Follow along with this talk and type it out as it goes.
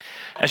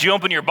As you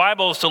open your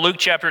Bibles to Luke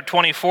chapter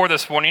 24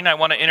 this morning, I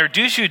want to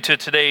introduce you to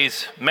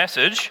today's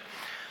message,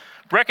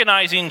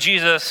 Recognizing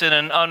Jesus in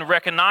an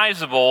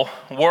Unrecognizable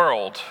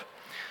World.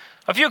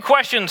 A few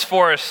questions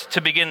for us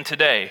to begin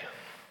today.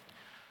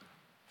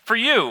 For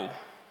you,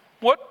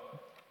 what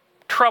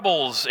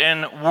troubles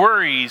and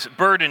worries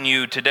burden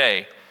you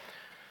today?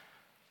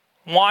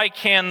 Why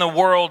can the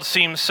world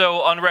seem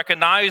so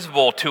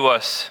unrecognizable to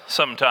us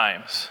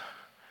sometimes?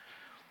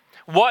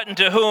 What and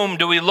to whom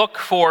do we look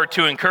for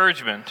to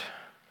encouragement?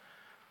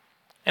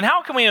 And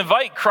how can we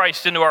invite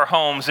Christ into our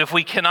homes if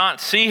we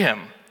cannot see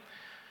him?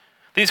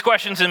 These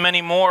questions and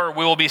many more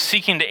we will be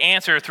seeking to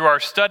answer through our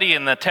study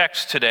in the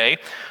text today.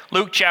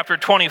 Luke chapter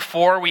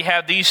 24, we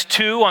have these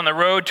two on the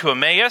road to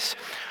Emmaus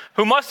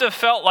who must have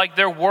felt like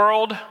their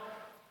world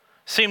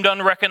seemed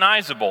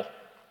unrecognizable.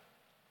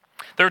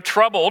 They're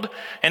troubled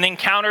and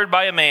encountered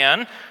by a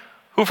man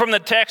who from the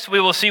text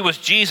we will see was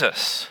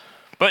Jesus.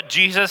 But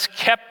Jesus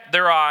kept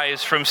their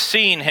eyes from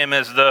seeing him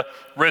as the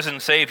risen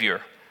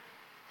Savior.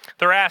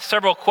 They're asked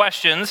several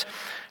questions,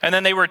 and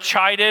then they were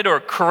chided or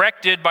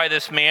corrected by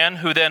this man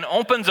who then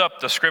opens up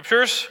the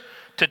scriptures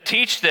to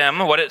teach them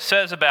what it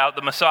says about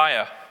the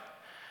Messiah.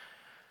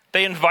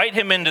 They invite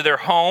him into their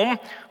home,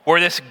 where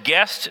this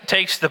guest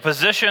takes the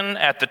position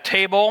at the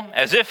table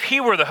as if he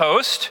were the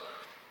host,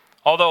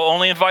 although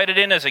only invited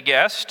in as a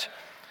guest.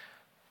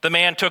 The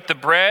man took the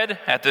bread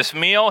at this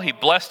meal, he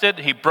blessed it,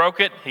 he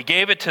broke it, he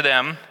gave it to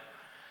them,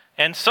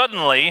 and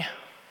suddenly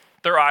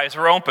their eyes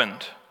were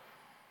opened.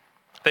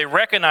 They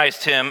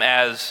recognized him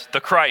as the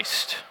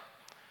Christ.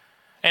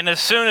 And as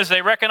soon as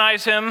they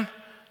recognize him,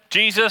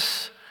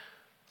 Jesus,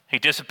 he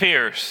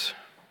disappears.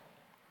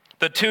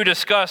 The two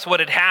discuss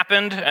what had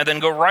happened and then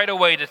go right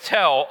away to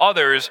tell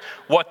others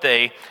what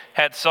they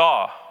had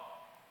saw.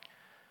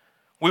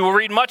 We will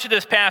read much of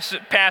this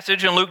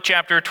passage in Luke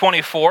chapter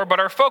 24, but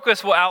our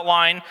focus will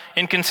outline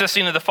in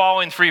consisting of the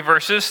following three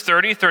verses,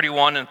 30,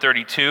 31, and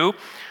 32.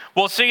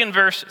 We'll see in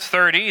verse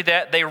 30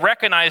 that they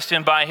recognized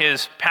him by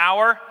his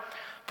power.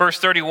 Verse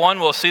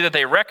 31, we'll see that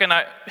they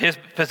recognize his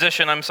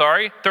position,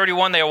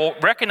 31, they will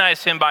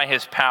recognize him by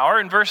his power.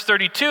 In verse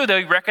 32,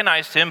 they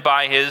recognized him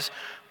by his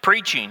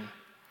preaching.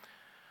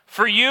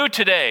 For you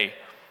today,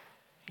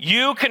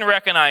 you can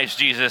recognize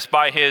Jesus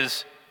by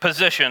his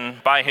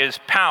position, by his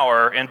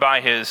power, and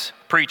by his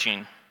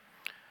preaching.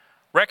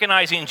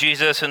 Recognizing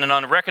Jesus in an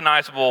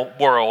unrecognizable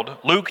world,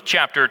 Luke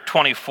chapter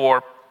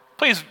 24.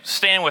 Please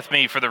stand with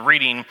me for the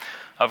reading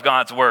of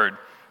God's word.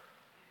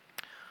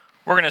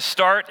 We're going to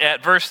start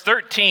at verse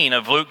 13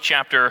 of Luke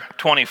chapter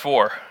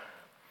 24.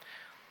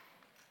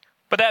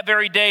 But that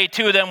very day,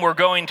 two of them were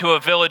going to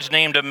a village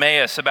named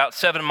Emmaus, about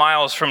 7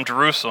 miles from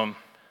Jerusalem.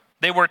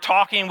 They were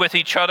talking with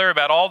each other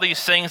about all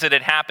these things that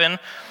had happened.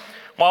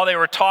 While they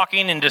were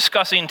talking and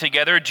discussing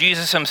together,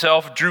 Jesus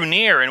himself drew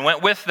near and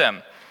went with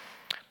them.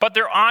 But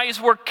their eyes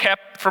were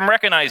kept from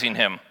recognizing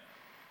him.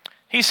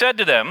 He said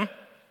to them,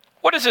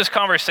 "What is this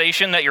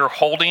conversation that you're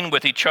holding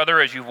with each other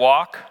as you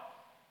walk?"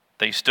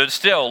 They stood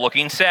still,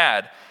 looking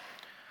sad.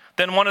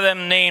 Then one of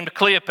them, named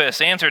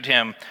Cleopas, answered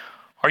him,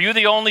 "Are you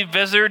the only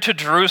visitor to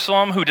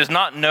Jerusalem who does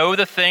not know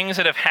the things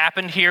that have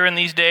happened here in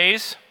these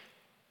days?"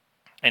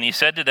 And he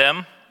said to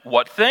them,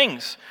 "What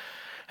things?"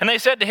 And they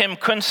said to him,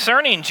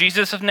 "Concerning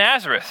Jesus of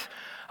Nazareth,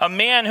 a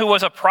man who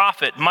was a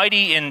prophet,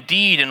 mighty in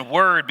deed and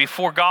word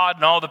before God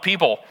and all the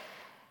people,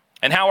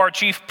 and how our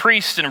chief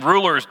priests and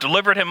rulers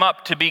delivered him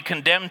up to be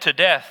condemned to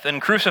death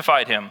and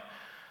crucified him.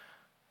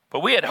 But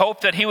we had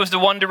hoped that he was the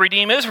one to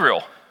redeem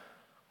Israel.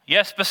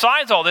 Yes,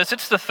 besides all this,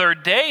 it's the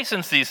third day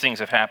since these things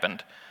have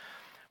happened.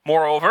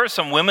 Moreover,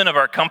 some women of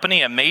our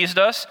company amazed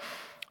us.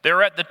 They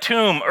were at the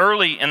tomb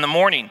early in the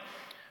morning,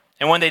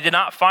 and when they did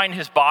not find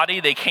his body,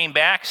 they came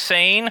back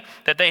saying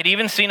that they had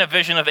even seen a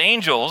vision of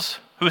angels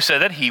who said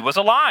that he was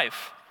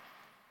alive."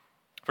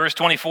 Verse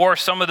 24,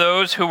 some of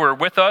those who were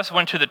with us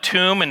went to the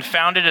tomb and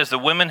found it as the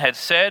women had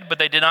said, but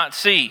they did not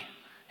see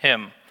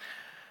him.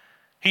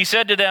 He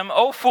said to them,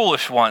 "O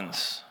foolish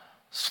ones,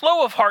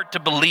 slow of heart to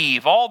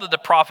believe all that the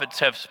prophets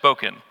have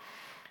spoken.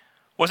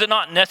 Was it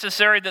not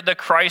necessary that the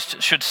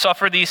Christ should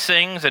suffer these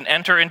things and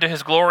enter into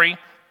his glory?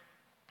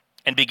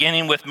 And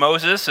beginning with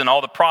Moses and all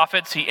the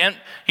prophets, he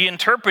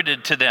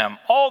interpreted to them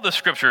all the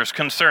scriptures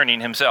concerning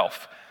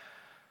himself."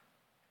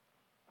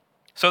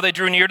 So they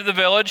drew near to the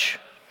village,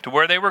 to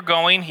where they were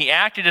going. He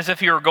acted as if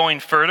he were going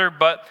further,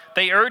 but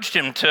they urged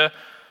him to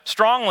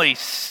strongly,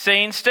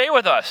 saying, "Stay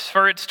with us,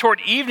 for it's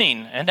toward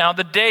evening, and now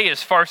the day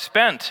is far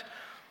spent."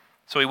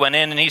 So he went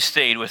in and he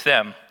stayed with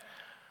them.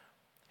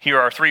 Here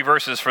are 3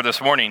 verses for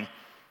this morning.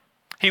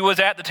 He was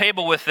at the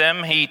table with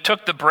them. He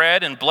took the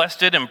bread and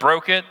blessed it and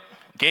broke it,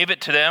 gave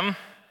it to them,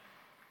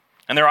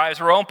 and their eyes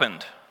were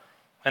opened,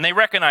 and they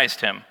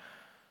recognized him,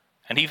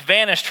 and he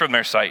vanished from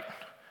their sight.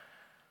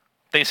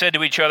 They said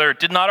to each other,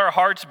 "Did not our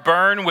hearts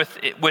burn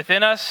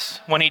within us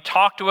when he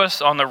talked to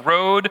us on the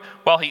road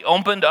while he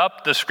opened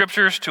up the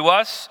scriptures to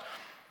us?"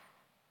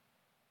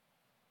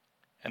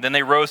 And then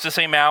they rose the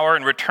same hour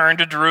and returned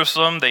to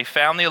Jerusalem. They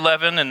found the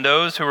 11 and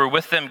those who were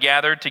with them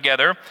gathered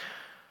together.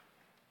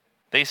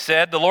 They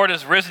said, "The Lord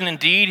has risen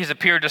indeed. He's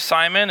appeared to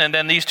Simon." And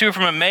then these two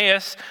from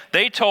Emmaus,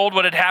 they told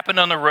what had happened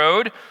on the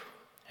road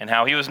and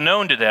how he was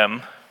known to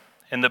them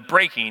in the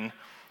breaking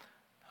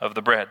of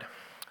the bread.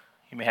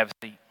 You may have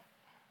a seat.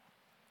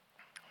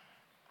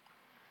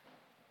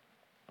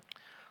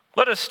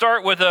 Let us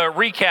start with a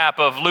recap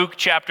of Luke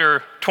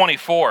chapter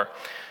 24.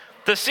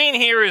 The scene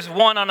here is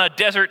one on a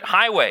desert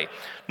highway,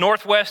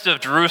 northwest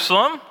of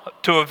Jerusalem,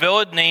 to a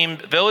village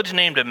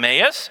named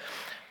Emmaus.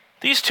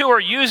 These two are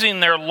using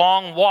their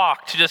long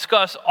walk to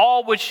discuss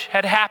all which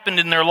had happened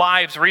in their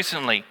lives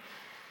recently.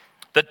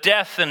 The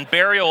death and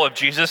burial of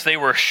Jesus they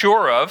were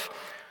sure of,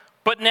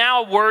 but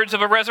now words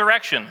of a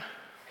resurrection.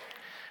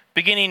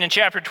 Beginning in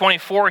chapter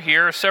 24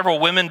 here, several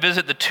women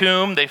visit the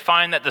tomb. They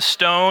find that the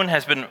stone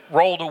has been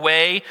rolled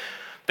away.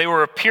 They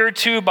were appeared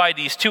to by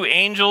these two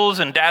angels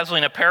in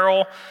dazzling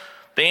apparel.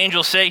 The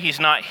angels say he's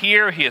not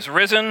here, he has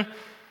risen.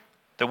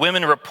 The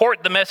women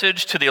report the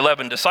message to the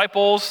 11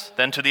 disciples,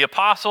 then to the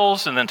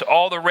apostles, and then to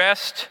all the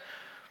rest.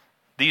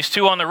 These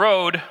two on the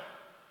road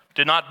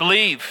did not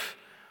believe.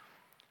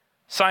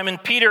 Simon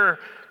Peter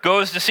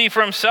goes to see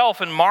for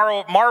himself and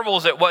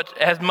marvels at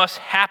what must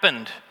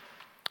happened.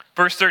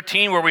 Verse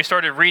 13, where we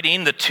started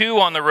reading, the two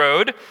on the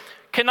road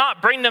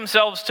cannot bring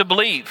themselves to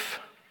believe.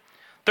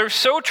 They're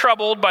so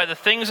troubled by the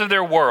things of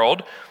their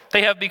world,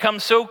 they have become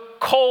so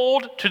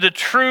cold to the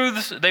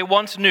truths they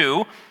once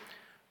knew,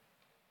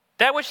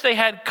 that which they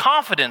had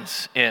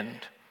confidence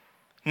in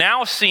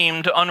now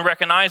seemed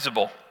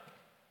unrecognizable.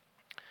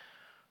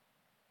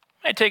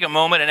 I take a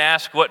moment and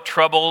ask what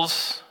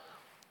troubles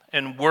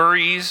and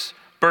worries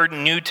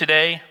burden you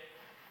today.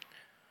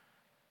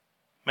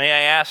 May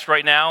I ask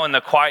right now in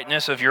the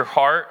quietness of your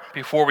heart,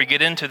 before we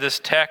get into this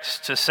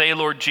text, to say,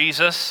 Lord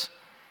Jesus,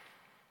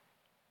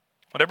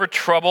 whatever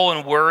trouble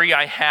and worry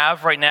I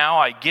have right now,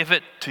 I give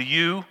it to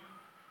you.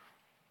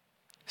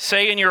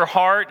 Say in your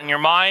heart and your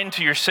mind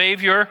to your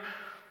Savior,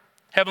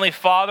 Heavenly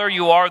Father,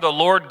 you are the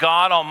Lord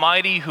God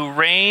Almighty who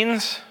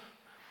reigns.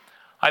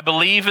 I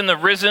believe in the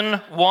risen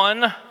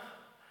one.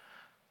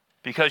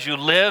 Because you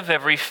live,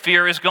 every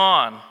fear is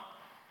gone.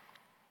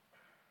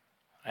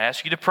 I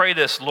ask you to pray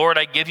this. Lord,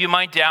 I give you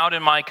my doubt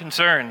and my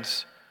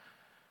concerns.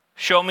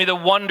 Show me the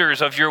wonders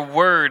of your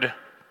word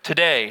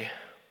today.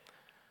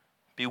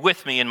 Be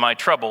with me in my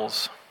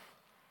troubles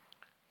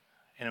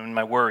and in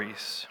my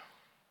worries.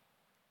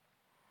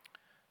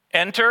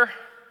 Enter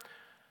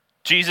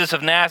Jesus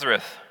of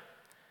Nazareth.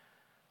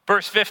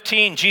 Verse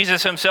 15,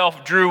 Jesus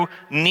himself drew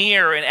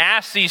near and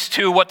asked these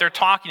two what they're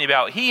talking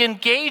about. He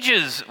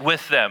engages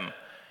with them.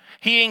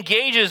 He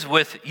engages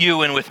with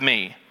you and with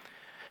me.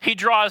 He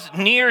draws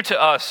near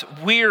to us,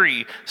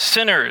 weary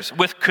sinners,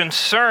 with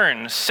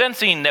concern,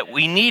 sensing that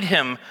we need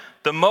him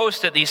the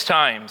most at these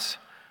times.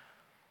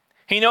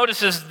 He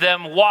notices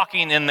them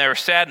walking in their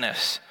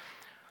sadness.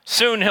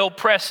 Soon he'll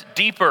press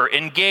deeper,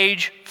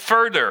 engage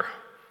further.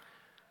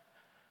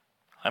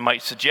 I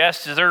might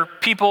suggest,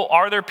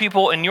 are there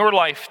people in your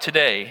life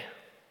today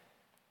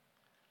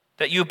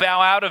that you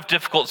bow out of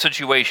difficult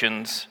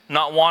situations,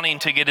 not wanting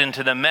to get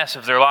into the mess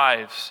of their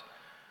lives?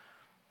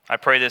 I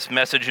pray this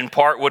message in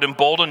part would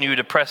embolden you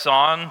to press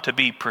on, to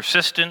be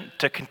persistent,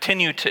 to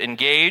continue to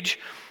engage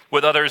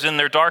with others in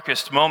their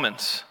darkest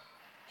moments.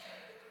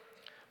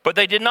 But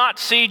they did not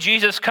see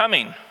Jesus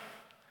coming.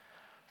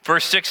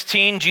 Verse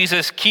 16,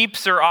 Jesus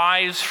keeps their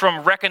eyes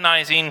from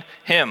recognizing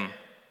him.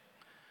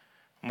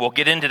 We'll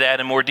get into that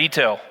in more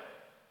detail.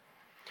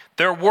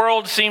 Their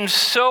world seems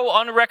so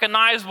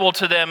unrecognizable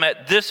to them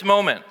at this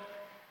moment.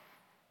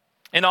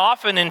 And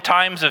often in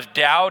times of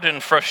doubt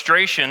and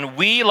frustration,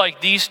 we, like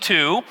these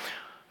two,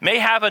 may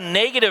have a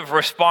negative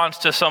response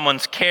to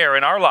someone's care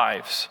in our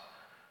lives.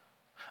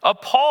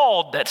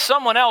 Appalled that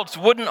someone else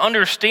wouldn't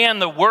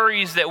understand the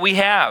worries that we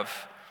have.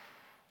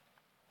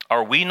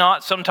 Are we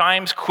not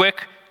sometimes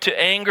quick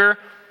to anger,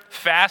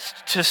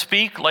 fast to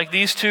speak like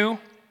these two?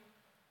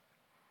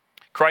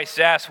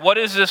 Christ asks, what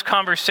is this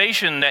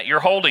conversation that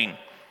you're holding?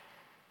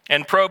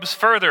 And probes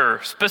further,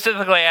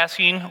 specifically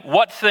asking,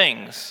 what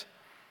things?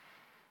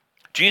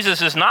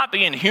 Jesus is not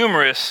being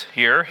humorous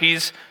here.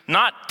 He's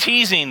not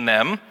teasing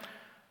them.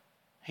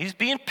 He's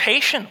being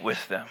patient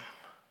with them,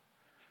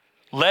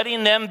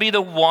 letting them be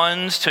the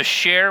ones to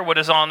share what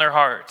is on their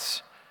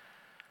hearts.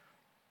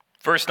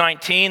 Verse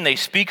 19, they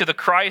speak of the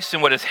Christ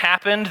and what has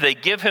happened. They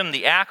give him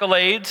the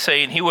accolades,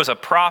 saying he was a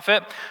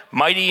prophet,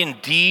 mighty in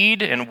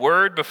deed and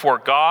word before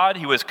God.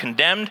 He was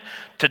condemned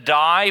to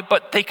die,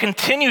 but they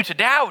continue to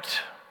doubt.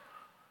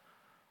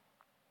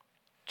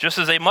 Just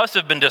as they must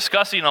have been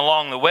discussing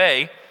along the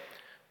way,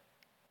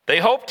 they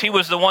hoped he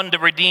was the one to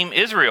redeem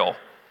Israel.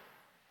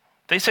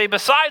 They say,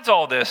 besides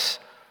all this,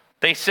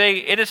 they say,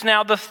 it is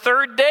now the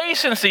third day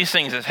since these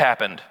things have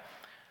happened.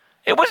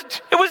 It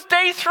was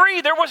day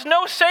 3. There was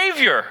no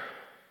Savior.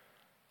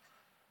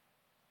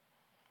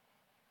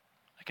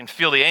 I can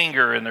feel the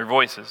anger in their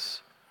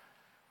voices,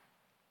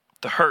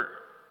 the hurt,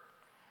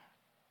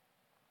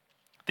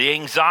 the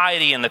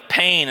anxiety and the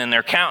pain in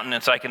their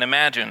countenance, I can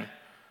imagine.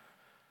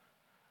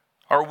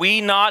 Are we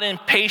not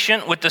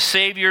impatient with the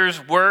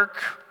Savior's work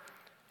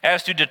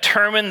as to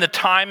determine the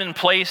time and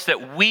place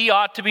that we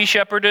ought to be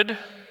shepherded?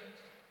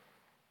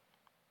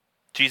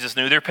 Jesus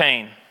knew their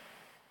pain.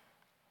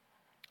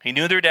 He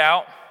knew their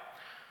doubt,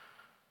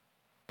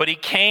 but he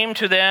came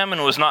to them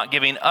and was not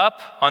giving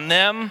up on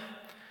them.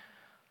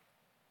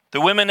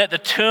 The women at the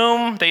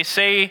tomb, they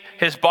say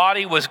his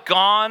body was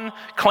gone,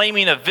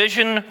 claiming a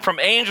vision from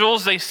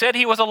angels. They said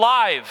he was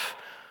alive.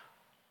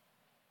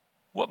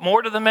 What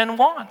more do the men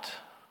want?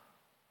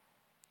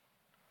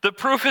 The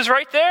proof is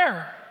right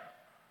there.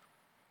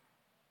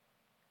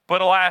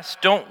 But alas,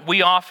 don't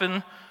we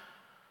often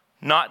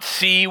not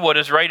see what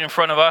is right in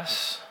front of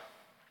us?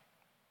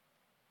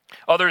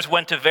 Others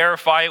went to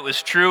verify it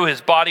was true. His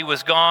body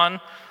was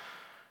gone.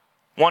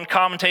 One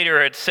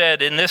commentator had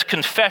said, in this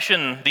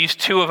confession, these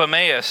two of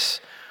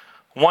Emmaus,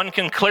 one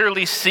can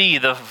clearly see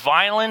the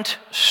violent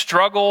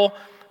struggle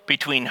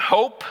between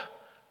hope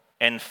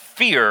and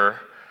fear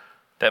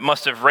that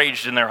must have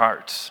raged in their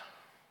hearts.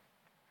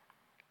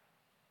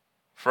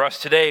 For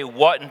us today,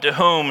 what and to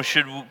whom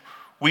should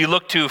we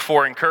look to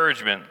for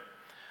encouragement?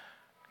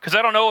 Because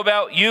I don't know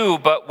about you,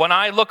 but when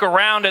I look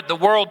around at the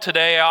world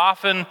today, I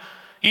often,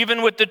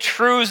 even with the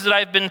truths that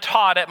I've been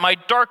taught at my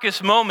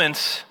darkest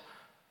moments,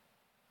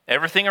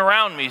 everything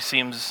around me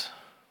seems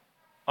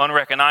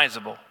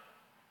unrecognizable.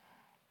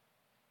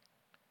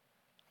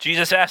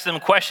 Jesus asked them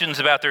questions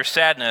about their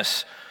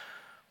sadness.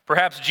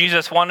 Perhaps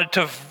Jesus wanted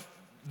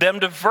them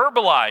to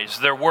verbalize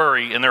their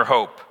worry and their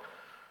hope.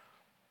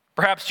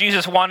 Perhaps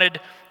Jesus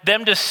wanted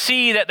them to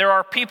see that there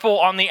are people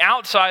on the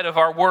outside of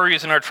our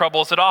worries and our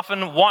troubles that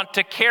often want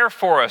to care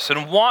for us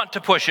and want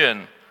to push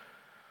in.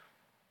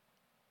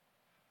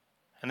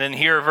 And then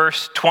here,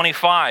 verse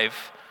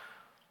 25,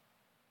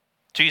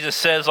 Jesus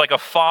says, like a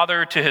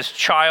father to his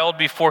child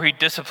before he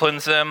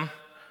disciplines them,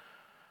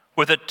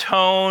 with a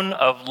tone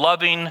of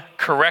loving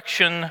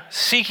correction,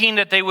 seeking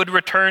that they would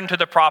return to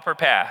the proper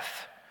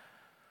path.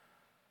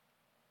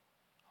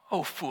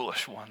 Oh,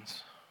 foolish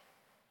ones,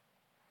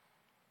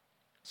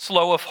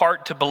 slow of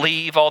heart to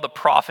believe all the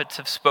prophets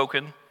have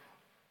spoken.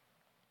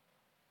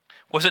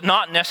 Was it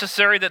not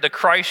necessary that the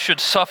Christ should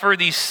suffer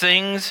these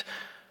things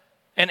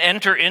and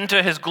enter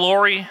into his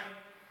glory?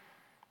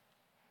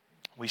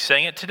 We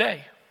sang it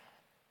today.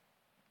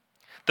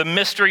 The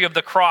mystery of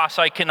the cross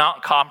I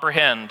cannot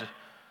comprehend.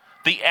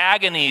 The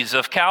agonies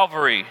of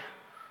Calvary.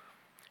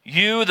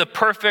 You, the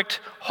perfect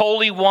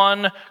Holy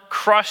One,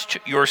 crushed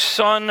your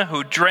Son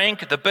who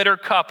drank the bitter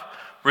cup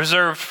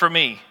reserved for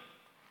me.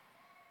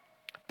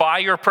 By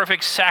your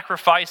perfect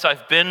sacrifice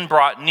I've been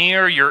brought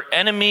near. Your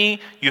enemy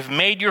you've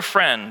made your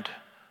friend,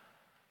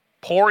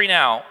 pouring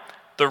out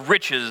the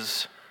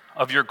riches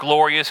of your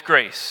glorious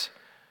grace.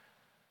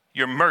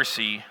 Your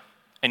mercy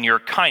and your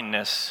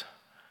kindness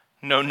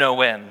know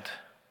no end.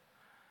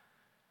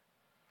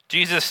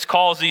 Jesus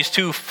calls these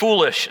two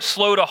foolish,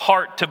 slow to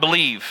heart to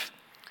believe.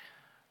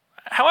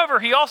 However,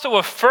 he also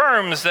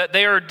affirms that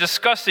they are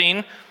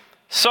discussing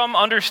some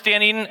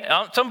understanding,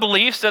 some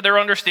beliefs that they're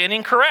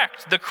understanding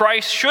correct. The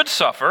Christ should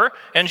suffer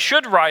and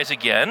should rise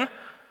again,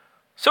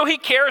 so he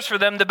cares for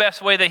them the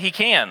best way that he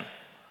can.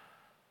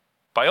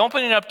 By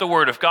opening up the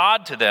Word of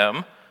God to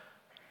them,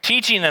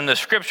 teaching them the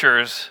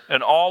Scriptures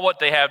and all what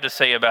they have to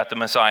say about the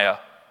Messiah.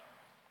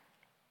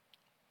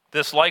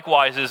 This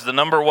likewise is the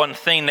number one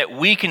thing that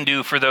we can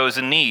do for those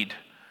in need,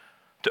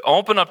 to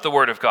open up the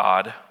Word of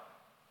God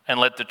and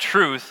let the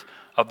truth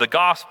of the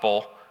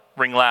gospel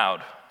ring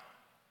loud.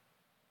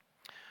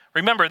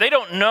 Remember, they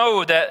don't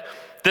know that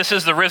this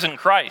is the risen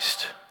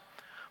Christ,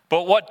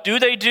 but what do?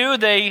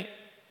 They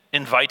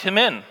invite him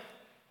in.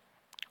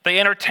 They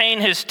entertain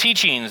his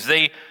teachings.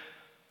 They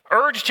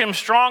urged him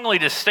strongly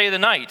to stay the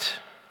night,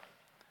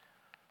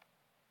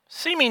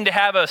 seeming to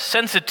have a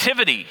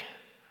sensitivity,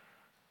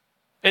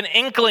 an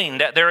inkling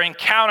that their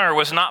encounter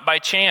was not by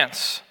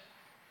chance,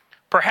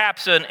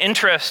 perhaps an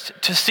interest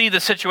to see the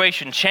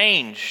situation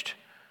changed.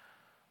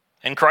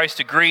 And Christ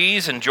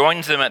agrees and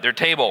joins them at their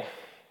table.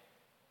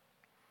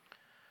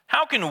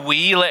 How can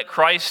we let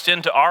Christ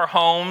into our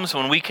homes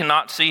when we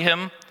cannot see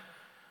him?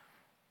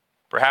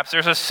 Perhaps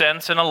there's a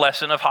sense and a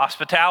lesson of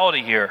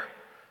hospitality here.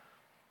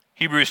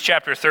 Hebrews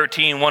chapter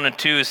 13, 1 and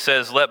 2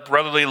 says, "Let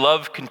brotherly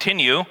love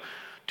continue.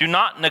 Do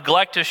not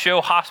neglect to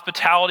show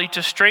hospitality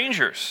to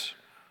strangers,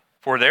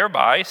 for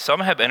thereby some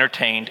have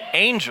entertained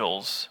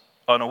angels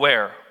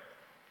unaware."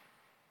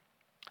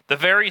 The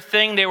very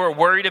thing they were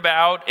worried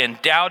about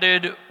and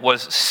doubted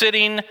was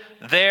sitting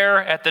there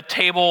at the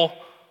table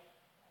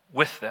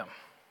with them.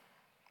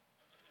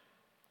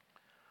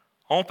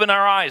 Open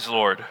our eyes,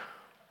 Lord.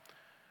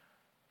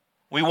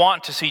 We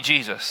want to see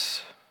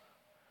Jesus,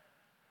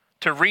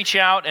 to reach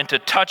out and to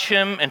touch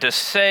him and to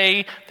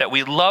say that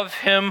we love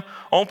him.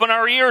 Open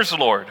our ears,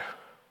 Lord.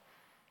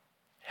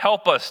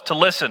 Help us to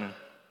listen.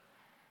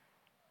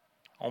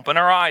 Open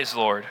our eyes,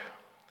 Lord.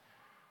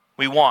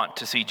 We want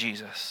to see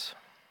Jesus.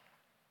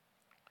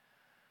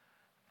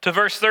 To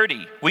verse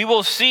 30, we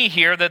will see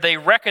here that they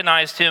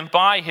recognized him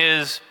by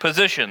his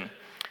position.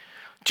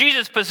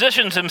 Jesus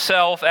positions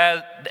himself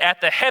at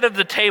the head of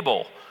the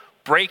table,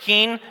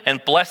 breaking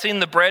and blessing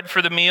the bread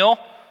for the meal.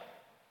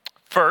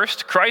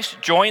 First, Christ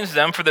joins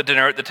them for the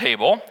dinner at the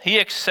table. He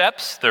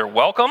accepts their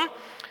welcome,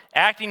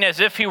 acting as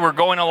if he were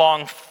going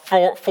along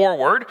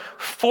forward,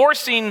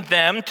 forcing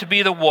them to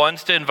be the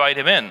ones to invite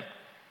him in.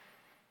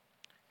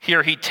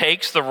 Here he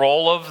takes the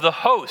role of the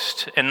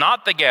host and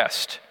not the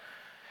guest.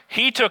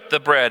 He took the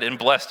bread and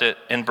blessed it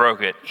and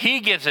broke it. He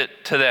gives it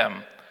to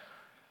them.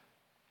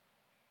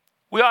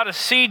 We ought to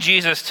see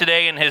Jesus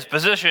today in his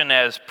position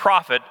as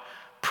prophet,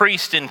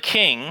 priest, and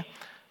king,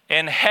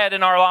 and head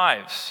in our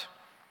lives.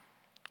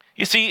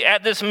 You see,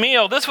 at this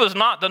meal, this was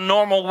not the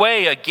normal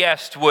way a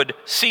guest would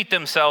seat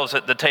themselves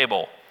at the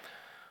table.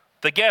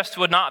 The guest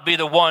would not be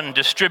the one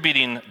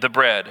distributing the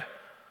bread.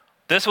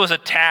 This was a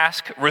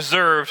task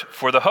reserved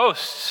for the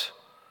hosts.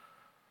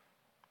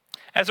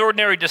 As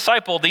ordinary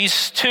disciple,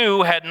 these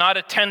two had not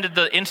attended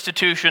the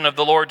institution of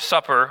the Lord's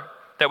Supper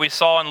that we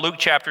saw in Luke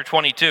chapter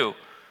 22.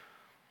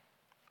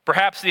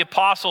 Perhaps the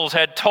apostles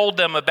had told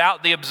them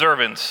about the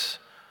observance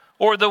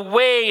or the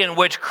way in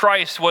which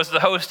Christ was the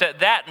host at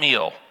that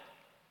meal.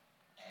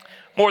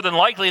 More than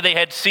likely, they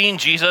had seen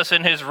Jesus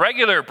in his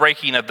regular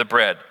breaking of the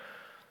bread,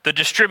 the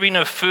distributing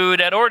of food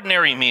at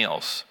ordinary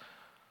meals.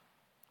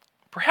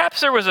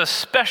 Perhaps there was a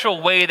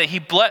special way that he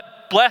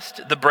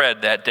blessed the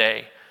bread that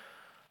day,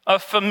 a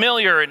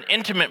familiar and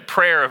intimate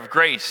prayer of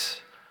grace.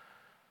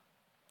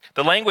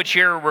 The language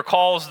here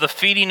recalls the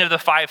feeding of the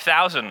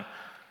 5,000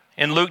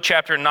 in Luke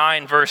chapter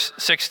 9, verse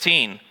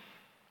 16.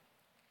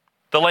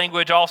 The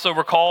language also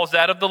recalls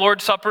that of the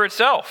Lord's Supper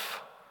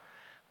itself.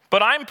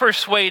 But I'm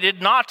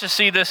persuaded not to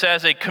see this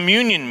as a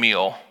communion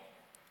meal.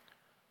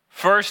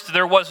 First,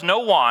 there was no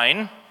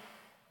wine.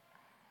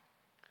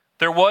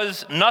 There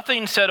was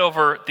nothing said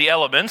over the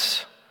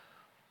elements.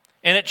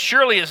 And it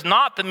surely is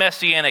not the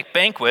messianic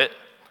banquet,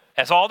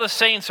 as all the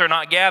saints are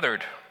not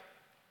gathered.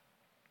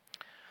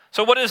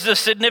 So what is the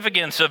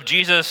significance of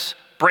Jesus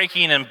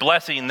breaking and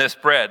blessing this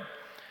bread?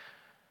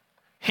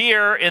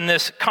 Here in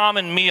this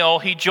common meal,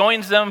 he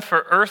joins them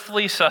for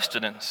earthly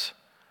sustenance.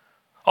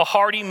 A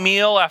hearty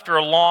meal after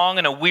a long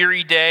and a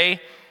weary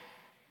day.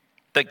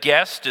 The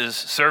guest is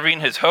serving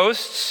his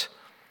hosts.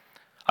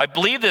 I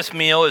believe this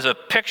meal is a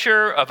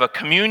picture of a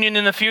communion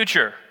in the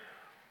future.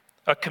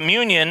 A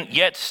communion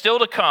yet still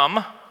to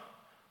come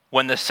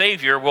when the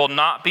Savior will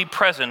not be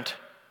present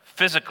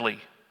physically.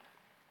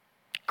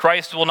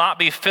 Christ will not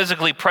be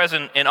physically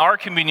present in our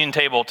communion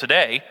table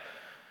today,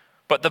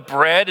 but the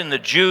bread and the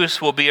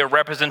juice will be a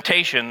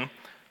representation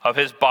of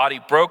his body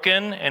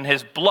broken and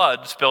his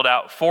blood spilled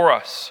out for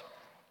us.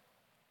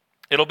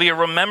 It'll be a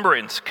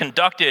remembrance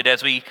conducted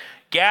as we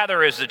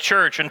gather as the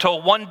church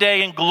until one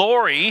day in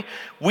glory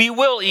we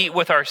will eat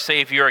with our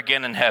Savior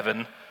again in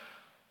heaven,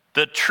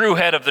 the true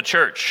head of the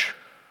church.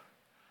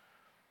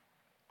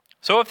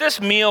 So if this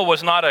meal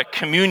was not a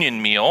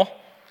communion meal,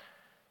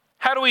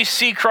 how do we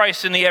see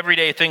Christ in the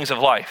everyday things of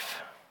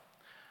life?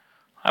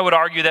 I would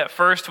argue that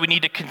first we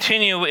need to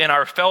continue in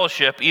our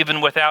fellowship even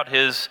without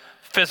his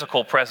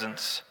physical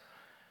presence.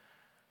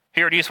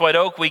 Here at East White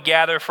Oak, we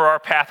gather for our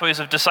pathways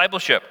of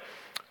discipleship.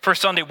 For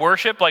Sunday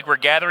worship, like we're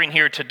gathering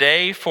here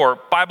today, for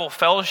Bible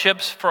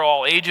fellowships for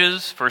all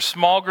ages, for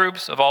small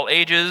groups of all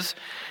ages.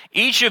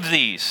 Each of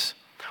these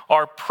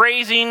are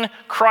praising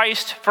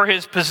Christ for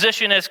his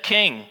position as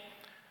king.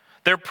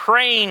 They're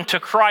praying to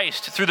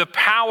Christ through the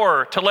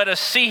power to let us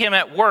see him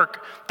at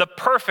work, the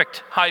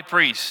perfect high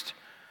priest,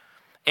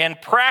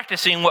 and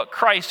practicing what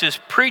Christ is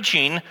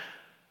preaching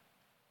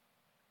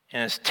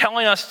and is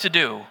telling us to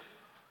do,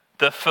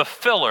 the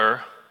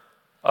fulfiller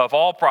of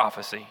all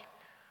prophecy.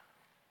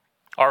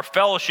 Our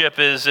fellowship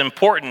is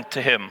important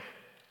to him.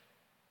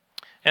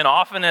 And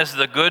often, as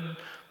the good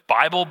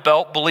Bible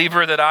Belt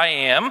believer that I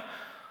am,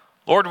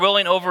 Lord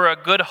willing, over a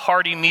good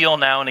hearty meal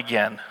now and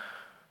again.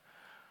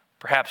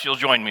 Perhaps you'll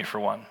join me for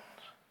one.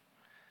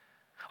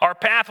 Our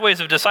pathways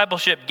of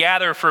discipleship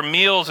gather for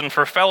meals and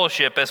for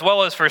fellowship, as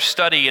well as for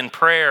study and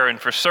prayer and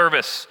for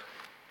service.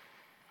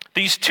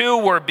 These two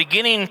were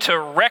beginning to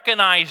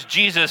recognize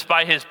Jesus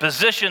by his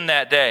position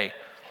that day.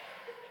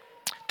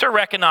 To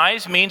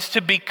recognize means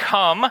to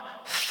become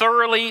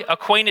thoroughly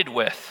acquainted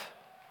with,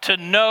 to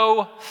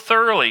know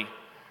thoroughly,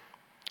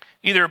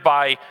 either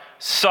by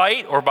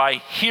sight or by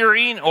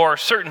hearing or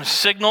certain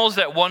signals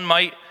that one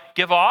might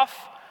give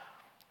off.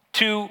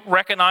 To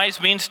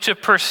recognize means to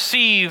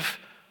perceive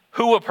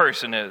who a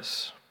person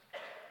is.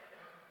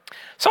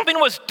 Something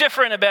was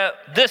different about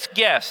this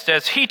guest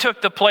as he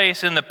took the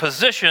place in the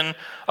position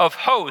of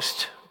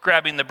host,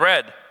 grabbing the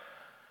bread.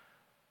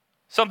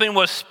 Something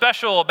was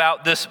special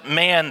about this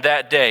man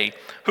that day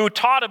who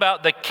taught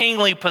about the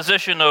kingly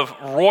position of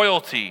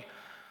royalty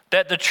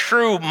that the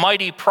true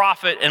mighty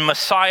prophet and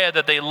Messiah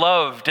that they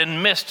loved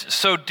and missed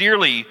so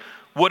dearly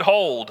would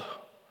hold.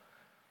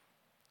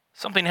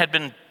 Something had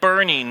been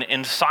burning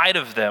inside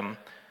of them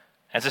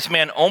as this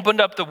man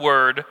opened up the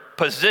word,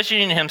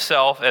 positioning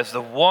himself as the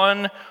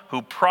one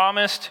who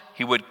promised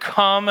he would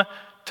come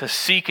to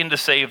seek and to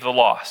save the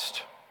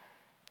lost,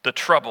 the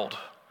troubled,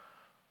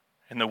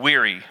 and the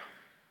weary.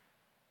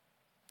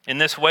 In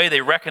this way,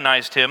 they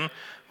recognized him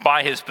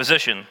by his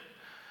position.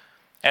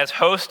 As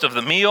host of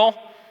the meal,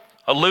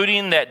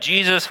 alluding that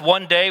Jesus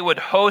one day would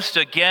host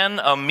again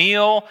a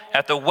meal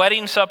at the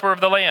wedding supper of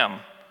the Lamb.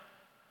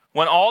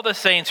 When all the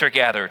saints are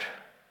gathered,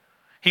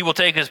 he will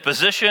take his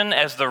position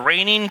as the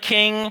reigning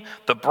king,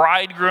 the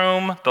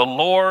bridegroom, the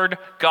Lord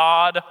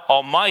God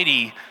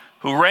Almighty,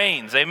 who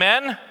reigns.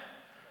 Amen?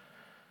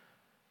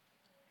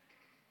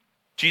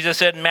 Jesus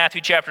said in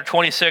Matthew chapter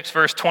 26,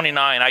 verse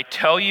 29, I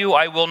tell you,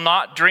 I will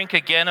not drink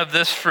again of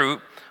this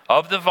fruit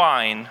of the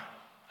vine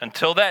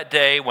until that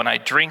day when I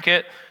drink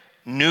it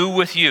new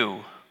with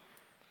you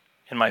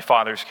in my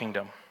Father's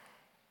kingdom.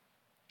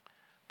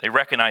 They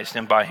recognized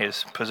him by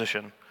his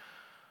position.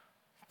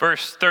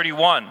 Verse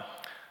 31,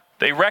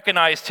 they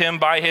recognized him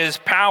by his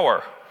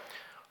power.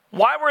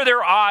 Why were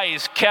their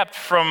eyes kept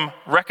from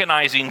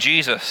recognizing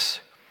Jesus?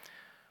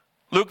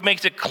 Luke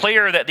makes it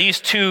clear that these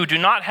two do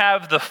not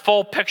have the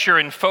full picture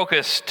in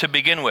focus to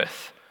begin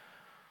with.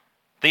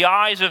 The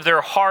eyes of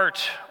their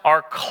heart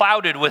are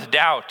clouded with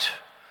doubt.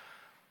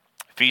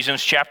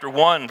 Ephesians chapter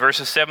 1,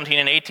 verses 17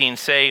 and 18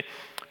 say,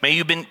 may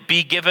you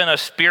be given a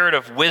spirit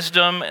of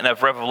wisdom and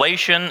of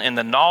revelation in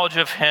the knowledge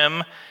of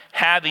him,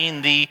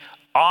 having the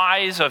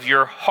eyes of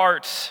your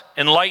hearts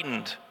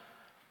enlightened,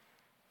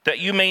 that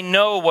you may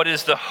know what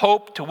is the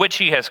hope to which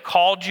he has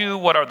called you,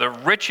 what are the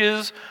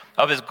riches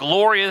of his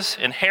glorious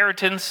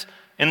inheritance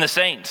in the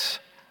saints.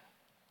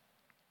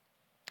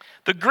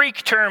 The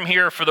Greek term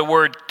here for the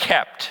word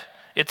kept,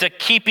 it's a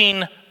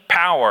keeping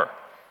power.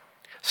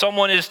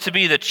 Someone is to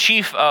be the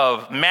chief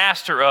of,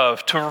 master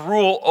of, to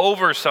rule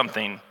over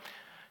something.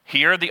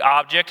 Here, the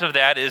object of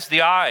that is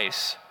the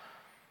eyes.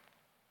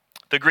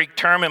 The Greek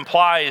term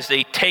implies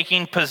a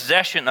taking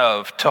possession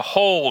of, to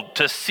hold,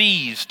 to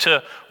seize,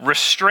 to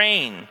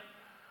restrain.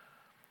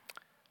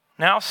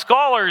 Now,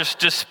 scholars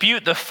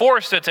dispute the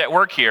force that's at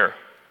work here.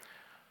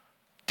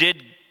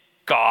 Did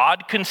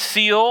God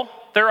conceal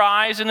their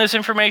eyes in this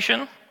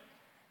information?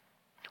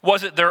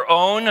 Was it their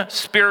own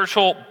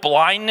spiritual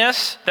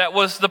blindness that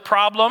was the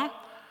problem?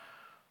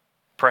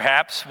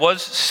 Perhaps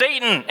was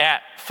Satan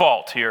at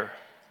fault here?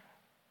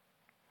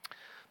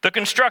 The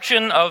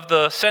construction of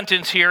the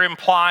sentence here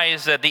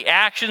implies that the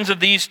actions of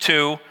these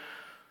two,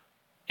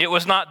 it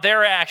was not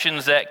their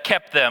actions that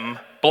kept them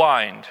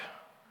blind.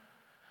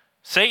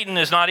 Satan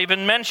is not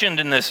even mentioned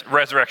in this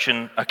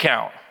resurrection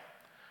account.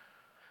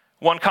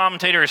 One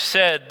commentator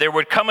said there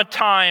would come a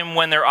time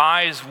when their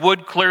eyes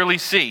would clearly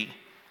see,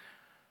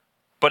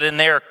 but in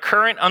their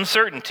current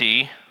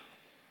uncertainty,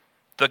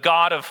 the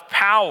God of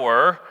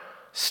power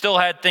still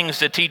had things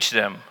to teach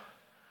them,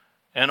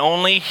 and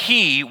only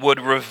he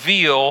would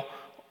reveal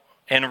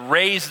and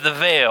raise the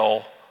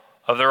veil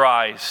of their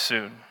eyes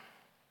soon.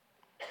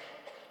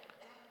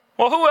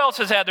 Well, who else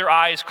has had their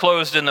eyes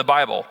closed in the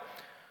Bible?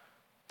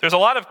 There's a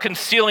lot of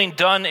concealing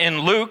done in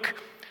Luke.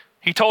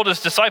 He told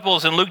his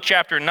disciples in Luke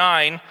chapter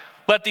 9,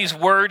 let these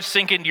words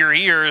sink into your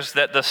ears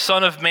that the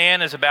Son of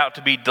Man is about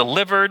to be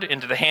delivered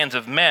into the hands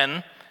of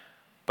men.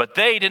 But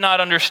they did not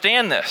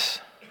understand this.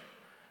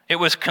 It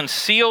was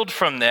concealed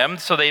from them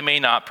so they may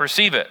not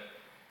perceive it.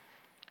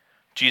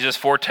 Jesus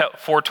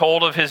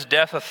foretold of his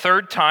death a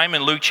third time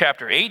in Luke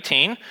chapter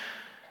 18.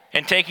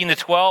 And taking the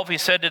 12, he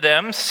said to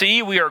them,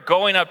 see, we are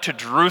going up to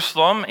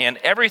Jerusalem, and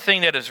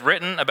everything that is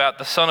written about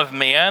the Son of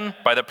Man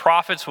by the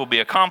prophets will be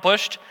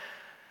accomplished.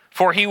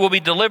 For he will be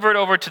delivered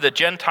over to the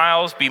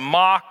Gentiles, be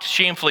mocked,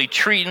 shamefully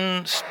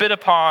treated, spit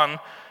upon,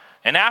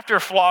 and after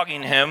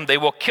flogging him, they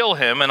will kill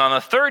him, and on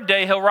the third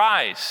day he'll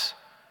rise.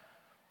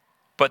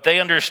 But they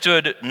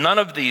understood none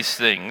of these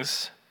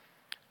things.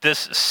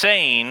 This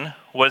saying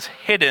was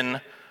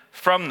hidden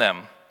from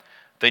them.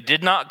 They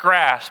did not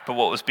grasp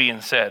what was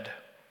being said.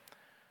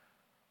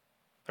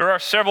 There are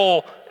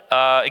several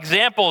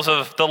examples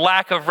of the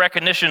lack of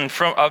recognition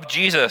of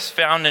Jesus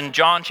found in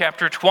John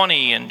chapter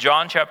 20 and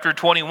John chapter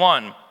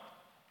 21.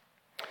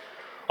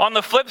 On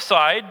the flip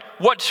side,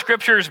 what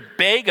scriptures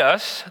beg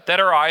us that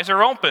our eyes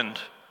are opened?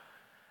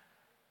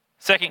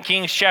 2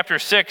 Kings chapter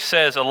 6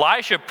 says,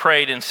 Elisha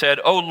prayed and said,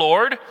 O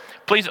Lord,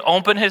 please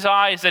open his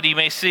eyes that he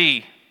may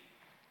see.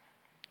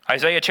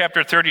 Isaiah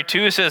chapter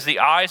 32 says, the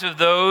eyes of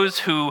those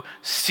who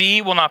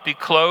see will not be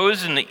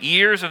closed, and the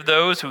ears of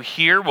those who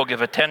hear will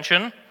give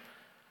attention.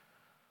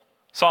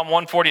 Psalm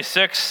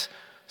 146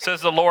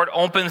 says, the Lord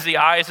opens the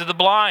eyes of the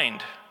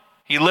blind.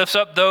 He lifts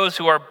up those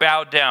who are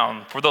bowed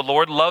down, for the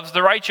Lord loves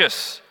the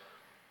righteous.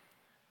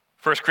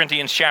 1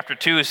 Corinthians chapter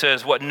 2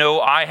 says, what no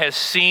eye has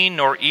seen,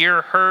 nor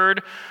ear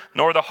heard,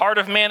 nor the heart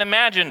of man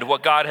imagined,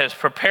 what God has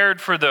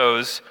prepared for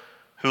those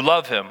who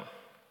love him.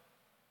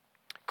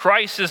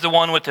 Christ is the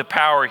one with the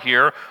power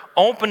here,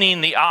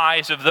 opening the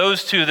eyes of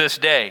those two this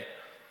day.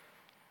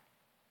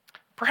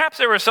 Perhaps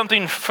there was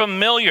something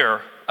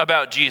familiar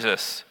about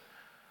Jesus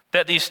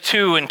that these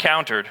two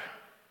encountered.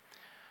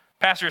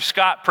 Pastor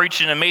Scott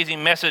preached an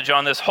amazing message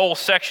on this whole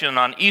section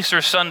on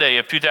Easter Sunday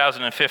of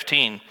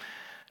 2015.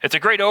 It's a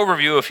great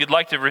overview if you'd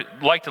like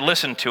to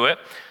listen to it.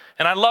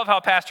 And I love how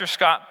Pastor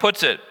Scott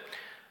puts it.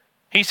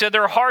 He said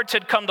their hearts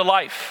had come to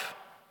life.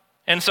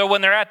 And so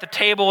when they're at the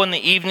table in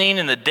the evening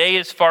and the day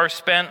is far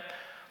spent,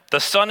 The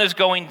sun is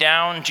going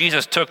down.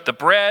 Jesus took the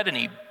bread and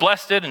he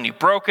blessed it and he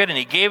broke it and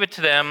he gave it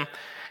to them.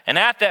 And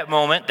at that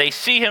moment, they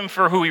see him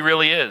for who he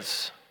really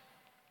is.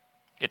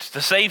 It's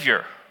the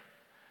Savior.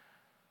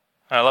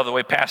 I love the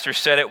way Pastor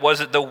said it.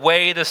 Was it the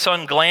way the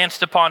sun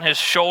glanced upon his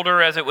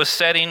shoulder as it was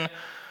setting?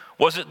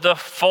 Was it the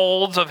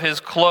folds of his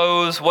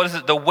clothes? Was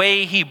it the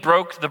way he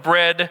broke the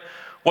bread?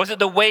 Was it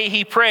the way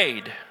he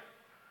prayed?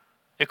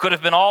 It could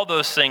have been all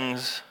those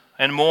things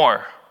and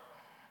more.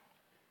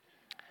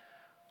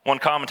 One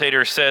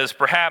commentator says,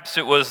 perhaps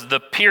it was the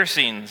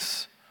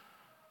piercings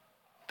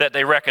that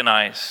they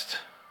recognized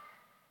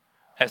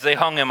as they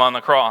hung him on the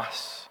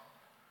cross.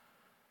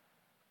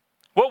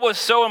 What was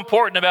so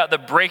important about the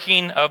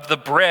breaking of the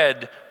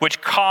bread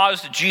which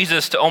caused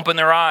Jesus to open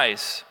their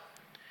eyes?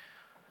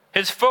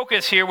 His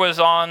focus here was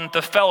on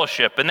the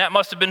fellowship, and that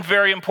must have been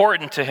very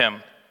important to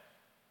him.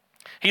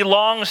 He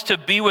longs to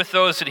be with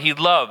those that he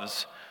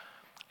loves.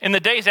 In the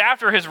days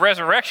after his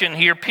resurrection,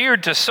 he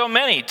appeared to so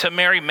many, to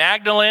Mary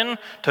Magdalene,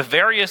 to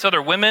various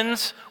other women,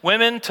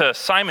 to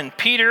Simon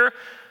Peter,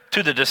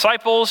 to the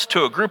disciples,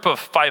 to a group of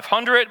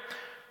 500,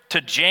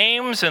 to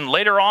James, and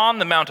later on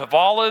the Mount of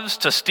Olives,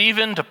 to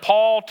Stephen, to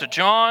Paul, to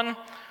John.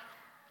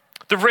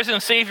 The risen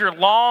Savior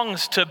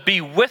longs to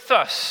be with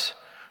us,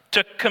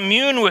 to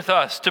commune with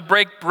us, to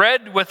break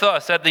bread with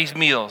us at these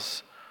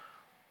meals.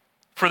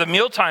 For the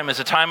mealtime is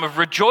a time of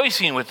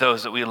rejoicing with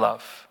those that we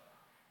love.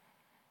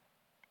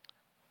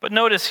 But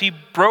notice he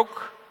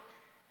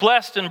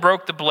blessed and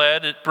broke the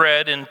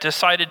bread and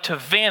decided to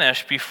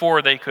vanish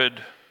before they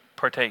could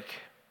partake.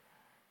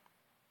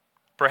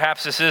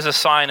 Perhaps this is a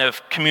sign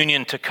of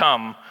communion to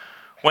come,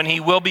 when he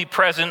will be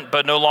present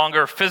but no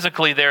longer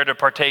physically there to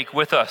partake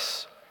with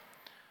us.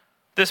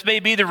 This may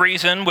be the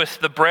reason with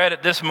the bread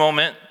at this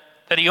moment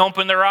that he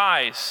opened their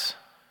eyes,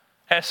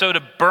 as so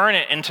to burn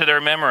it into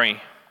their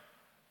memory.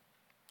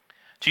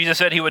 Jesus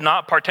said he would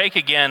not partake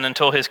again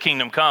until his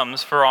kingdom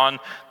comes, for on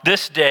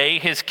this day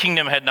his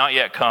kingdom had not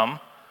yet come.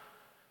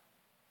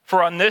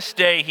 For on this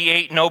day he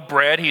ate no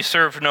bread, he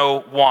served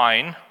no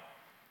wine.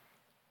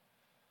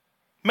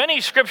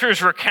 Many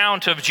scriptures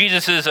recount of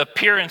Jesus'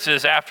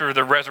 appearances after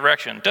the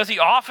resurrection. Does he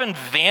often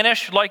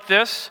vanish like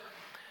this?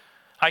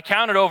 I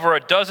counted over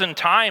a dozen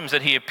times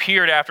that he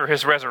appeared after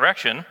his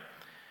resurrection.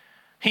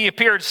 He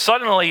appeared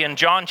suddenly in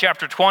John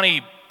chapter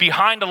 20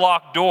 behind a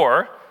locked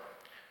door.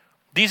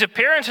 These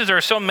appearances are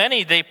so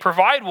many, they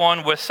provide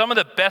one with some of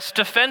the best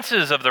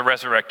defenses of the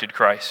resurrected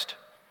Christ.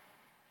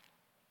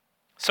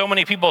 So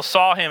many people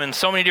saw him in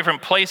so many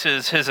different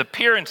places. His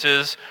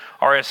appearances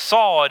are as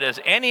solid as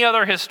any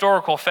other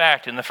historical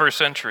fact in the first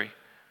century.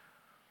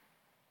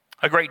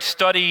 A great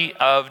study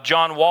of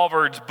John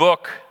Walvoord's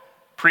book,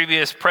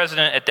 previous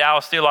president at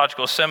Dallas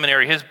Theological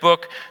Seminary, his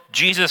book,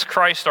 Jesus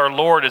Christ Our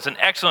Lord, is an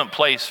excellent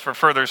place for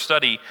further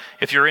study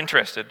if you're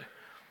interested.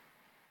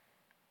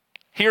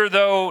 Here,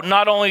 though,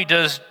 not only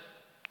does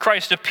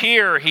Christ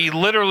appear, he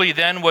literally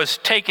then was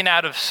taken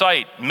out of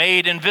sight,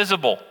 made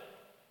invisible.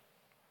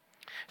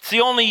 It's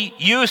the only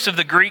use of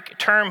the Greek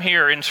term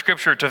here in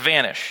Scripture, to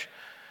vanish,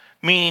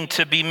 meaning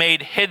to be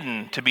made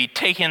hidden, to be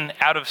taken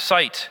out of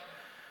sight.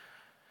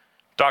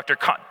 Dr.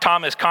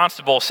 Thomas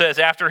Constable says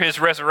after his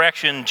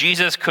resurrection,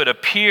 Jesus could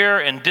appear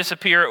and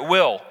disappear at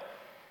will.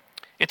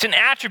 It's an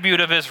attribute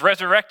of his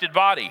resurrected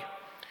body.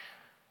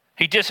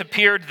 He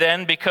disappeared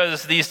then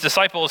because these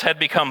disciples had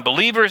become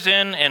believers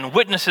in and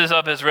witnesses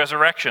of his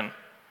resurrection.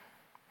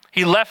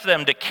 He left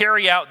them to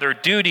carry out their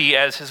duty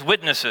as his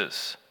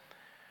witnesses.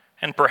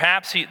 And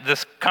perhaps,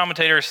 this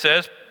commentator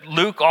says,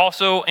 Luke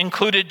also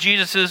included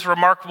Jesus'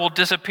 remarkable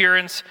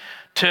disappearance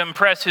to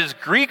impress his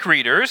Greek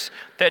readers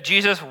that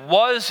Jesus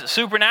was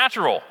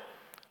supernatural,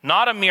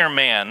 not a mere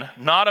man,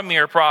 not a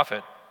mere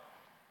prophet.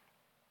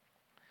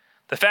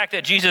 The fact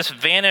that Jesus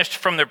vanished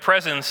from their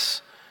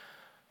presence,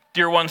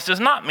 dear ones, does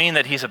not mean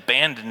that he's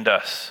abandoned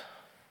us.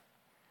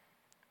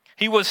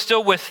 He was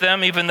still with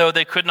them even though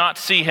they could not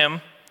see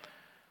him.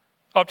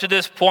 Up to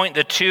this point,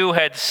 the two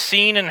had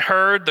seen and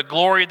heard the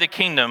glory of the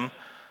kingdom,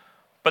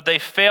 but they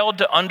failed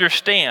to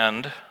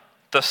understand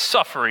the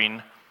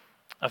suffering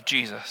of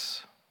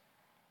Jesus.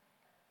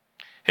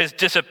 His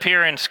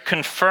disappearance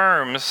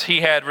confirms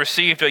he had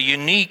received a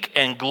unique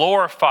and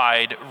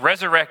glorified,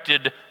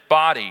 resurrected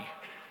body.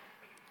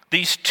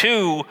 These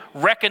two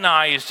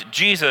recognized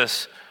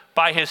Jesus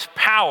by his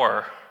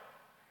power.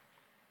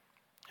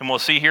 And we'll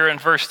see here in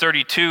verse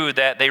 32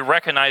 that they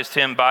recognized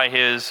him by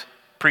his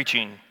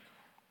preaching.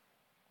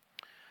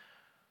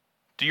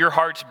 Do your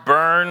hearts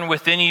burn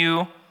within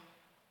you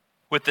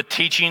with the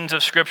teachings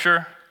of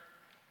Scripture?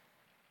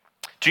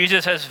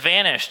 Jesus has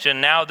vanished, and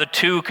now the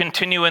two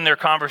continue in their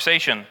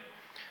conversation.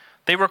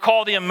 They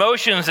recall the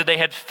emotions that they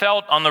had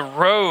felt on the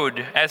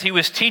road as he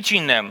was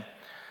teaching them.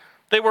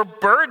 They were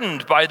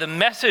burdened by the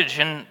message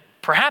and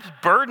perhaps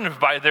burdened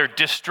by their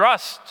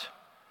distrust.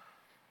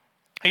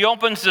 He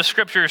opens the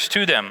Scriptures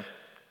to them.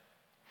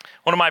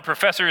 One of my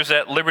professors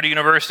at Liberty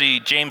University,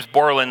 James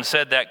Borland,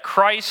 said that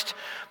Christ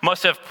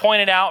must have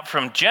pointed out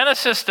from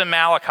Genesis to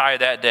Malachi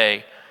that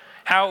day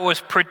how it was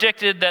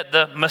predicted that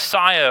the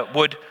Messiah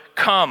would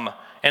come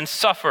and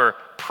suffer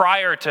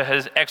prior to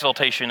his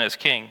exaltation as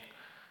king.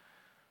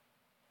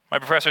 My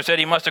professor said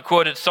he must have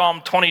quoted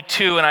Psalm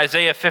 22 and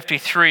Isaiah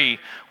 53.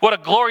 What a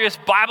glorious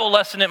Bible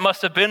lesson it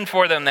must have been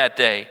for them that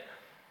day.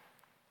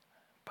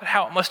 But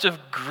how it must have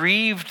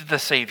grieved the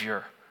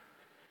Savior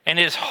and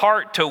his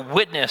heart to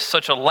witness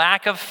such a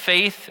lack of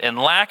faith and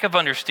lack of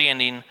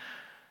understanding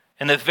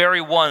in the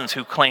very ones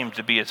who claimed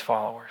to be his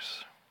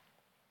followers.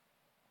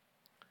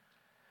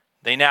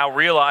 They now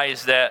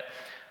realize that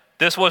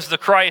this was the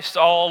Christ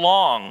all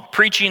along,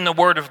 preaching the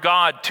word of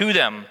God to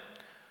them.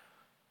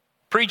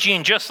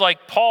 Preaching just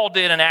like Paul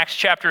did in Acts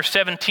chapter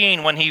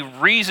 17 when he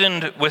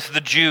reasoned with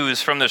the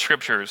Jews from the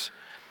scriptures,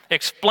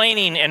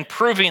 explaining and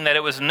proving that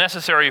it was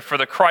necessary for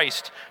the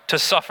Christ to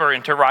suffer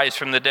and to rise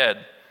from the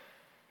dead.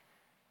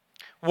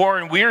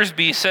 Warren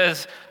Wiersbe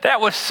says,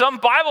 that was some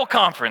Bible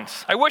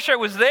conference. I wish I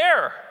was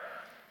there.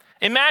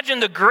 Imagine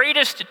the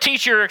greatest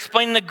teacher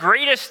explaining the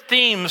greatest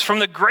themes from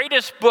the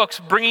greatest books,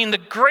 bringing the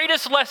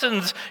greatest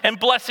lessons and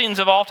blessings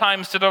of all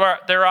times to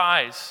their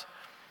eyes,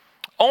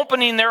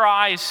 opening their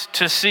eyes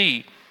to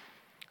see,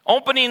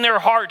 opening their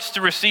hearts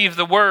to receive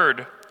the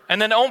word, and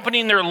then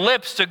opening their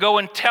lips to go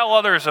and tell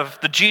others of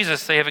the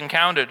Jesus they have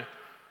encountered.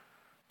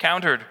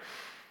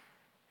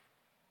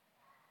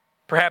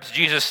 Perhaps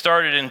Jesus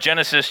started in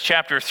Genesis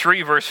chapter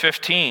 3, verse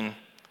 15,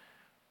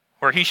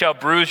 where he shall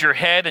bruise your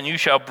head and you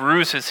shall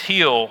bruise his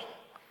heel,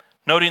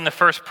 noting the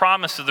first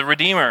promise of the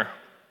Redeemer.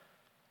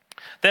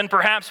 Then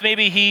perhaps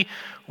maybe he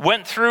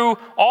went through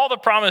all the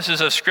promises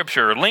of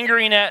Scripture,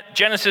 lingering at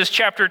Genesis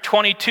chapter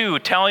 22,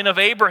 telling of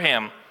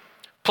Abraham,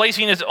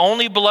 placing his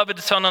only beloved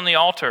son on the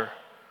altar,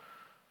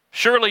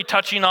 surely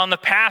touching on the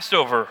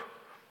Passover,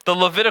 the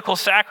Levitical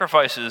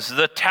sacrifices,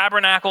 the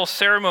tabernacle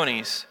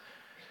ceremonies.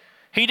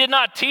 He did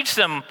not teach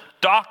them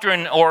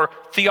doctrine or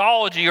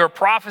theology or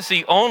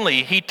prophecy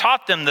only. He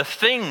taught them the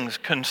things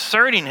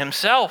concerning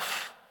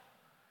himself.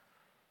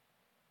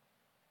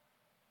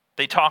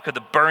 They talk of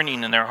the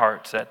burning in their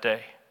hearts that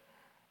day.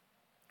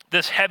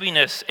 This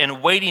heaviness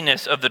and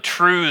weightiness of the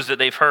truths that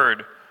they've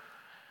heard.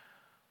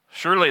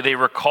 Surely they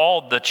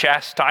recalled the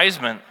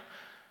chastisement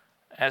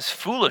as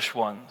foolish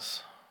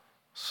ones,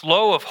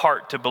 slow of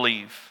heart to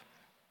believe.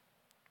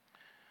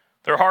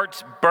 Their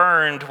hearts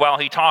burned while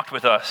he talked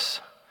with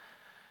us.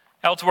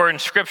 Elsewhere in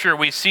Scripture,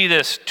 we see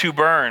this to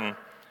burn,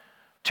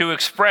 to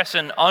express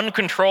an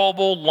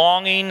uncontrollable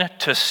longing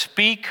to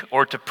speak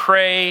or to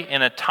pray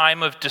in a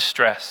time of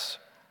distress.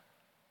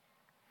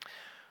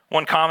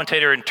 One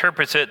commentator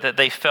interprets it that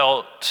they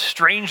felt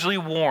strangely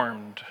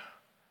warmed,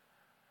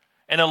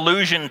 an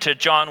allusion to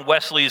John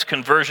Wesley's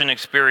conversion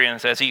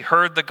experience as he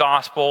heard the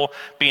gospel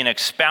being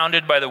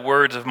expounded by the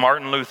words of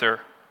Martin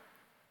Luther.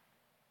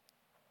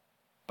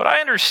 But I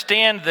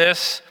understand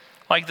this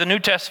like the New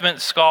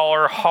Testament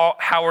scholar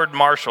Howard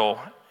Marshall.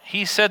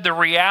 He said the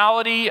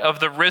reality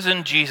of the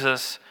risen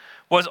Jesus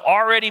was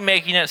already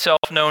making itself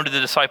known to the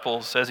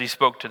disciples as he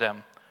spoke to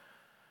them,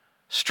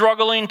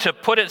 struggling to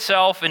put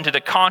itself into the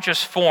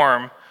conscious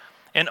form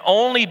and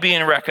only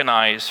being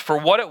recognized for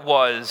what it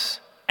was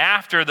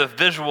after the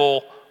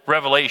visual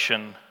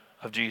revelation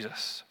of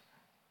Jesus.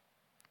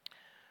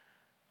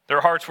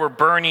 Their hearts were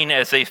burning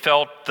as they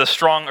felt the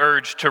strong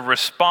urge to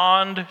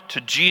respond to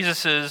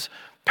Jesus'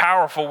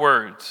 powerful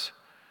words.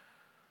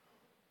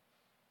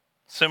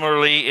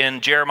 Similarly, in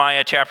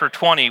Jeremiah chapter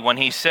 20, when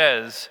he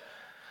says,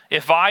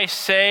 "If I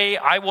say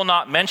I will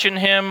not mention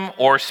him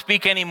or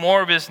speak any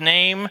more of his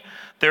name,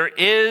 there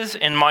is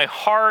in my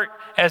heart,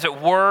 as it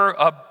were,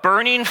 a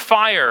burning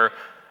fire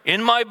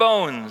in my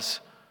bones,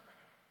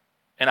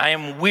 and I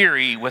am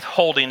weary with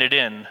holding it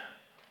in,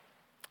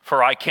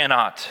 for I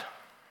cannot."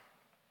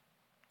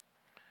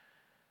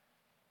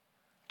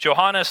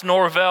 Johannes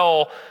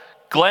Norvel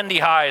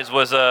Glendighys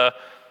was a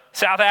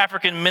South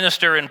African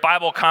minister and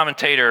Bible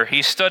commentator.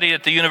 He studied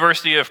at the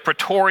University of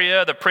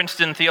Pretoria. The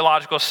Princeton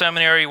Theological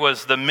Seminary,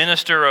 was the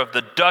minister of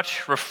the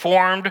Dutch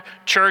Reformed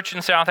Church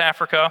in South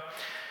Africa.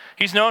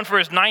 He's known for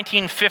his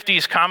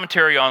 1950s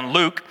commentary on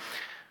Luke.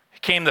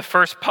 It became the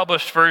first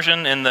published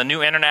version in the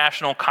New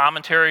International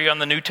Commentary on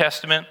the New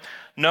Testament,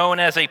 known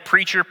as a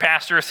preacher,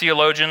 pastor,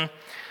 theologian.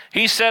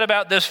 He said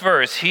about this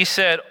verse, he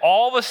said,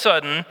 all of a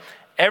sudden,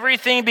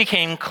 everything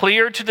became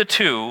clear to the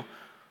two,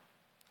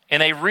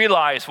 and they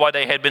realized why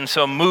they had been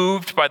so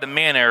moved by the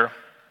manner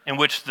in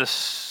which the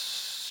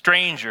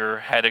stranger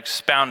had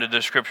expounded the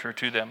scripture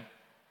to them.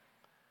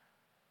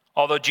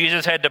 Although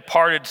Jesus had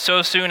departed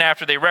so soon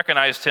after they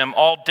recognized him,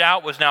 all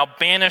doubt was now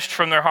banished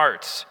from their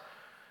hearts.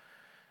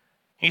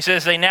 He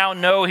says they now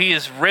know he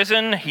is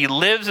risen, he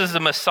lives as the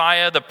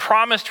Messiah, the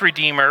promised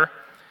Redeemer,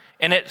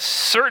 and it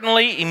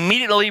certainly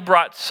immediately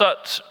brought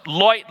such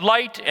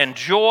light and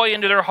joy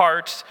into their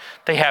hearts,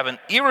 they have an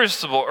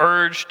irresistible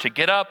urge to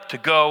get up, to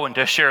go, and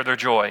to share their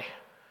joy.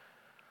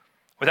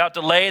 Without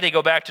delay, they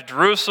go back to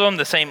Jerusalem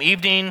the same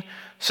evening,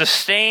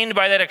 sustained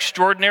by that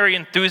extraordinary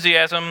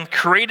enthusiasm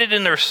created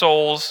in their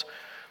souls.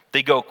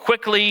 They go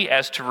quickly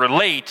as to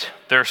relate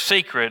their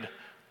sacred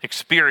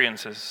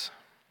experiences.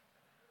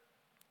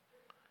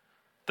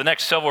 The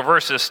next several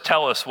verses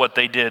tell us what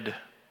they did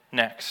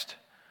next.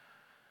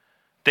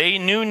 They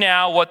knew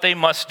now what they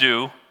must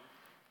do.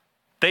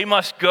 They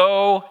must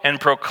go and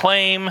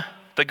proclaim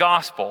the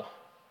gospel.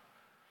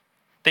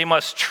 They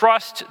must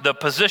trust the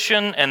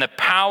position and the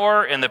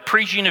power and the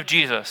preaching of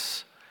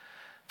Jesus.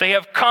 They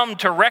have come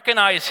to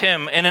recognize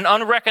him in an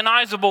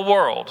unrecognizable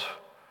world.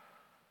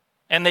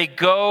 And they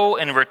go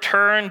and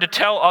return to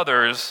tell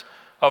others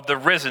of the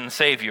risen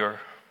Savior.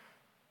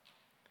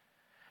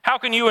 How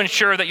can you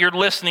ensure that you're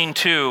listening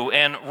to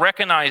and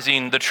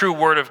recognizing the true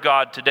word of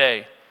God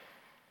today?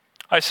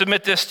 I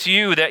submit this to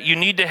you, that you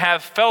need to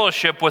have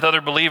fellowship with other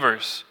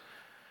believers.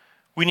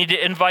 We need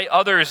to invite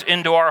others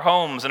into our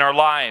homes and our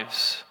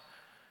lives.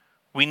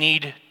 We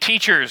need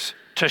teachers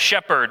to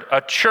shepherd, a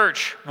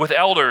church with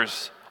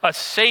elders, a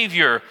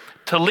Savior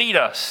to lead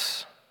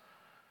us.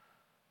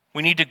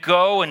 We need to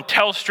go and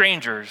tell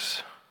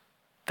strangers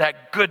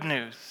that good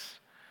news.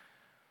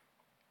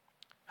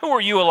 Who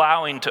are you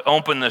allowing to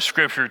open the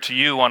scripture to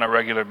you on a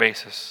regular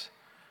basis?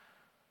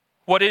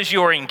 What is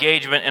your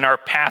engagement in our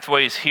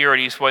pathways here at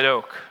East White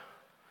Oak?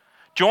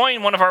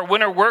 Join one of our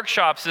winter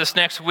workshops this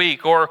next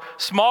week, or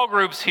small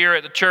groups here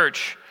at the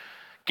church,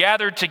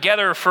 gathered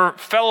together for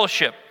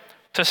fellowship,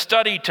 to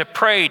study, to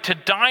pray, to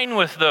dine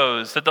with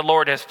those that the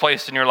Lord has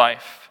placed in your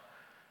life.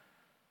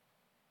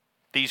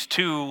 These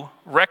two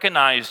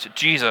recognized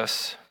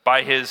Jesus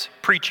by his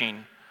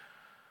preaching,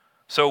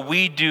 so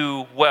we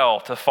do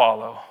well to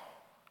follow.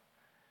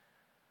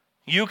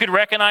 You could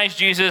recognize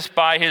Jesus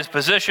by his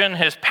position,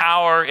 his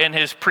power, and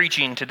his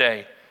preaching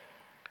today.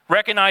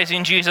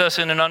 Recognizing Jesus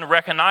in an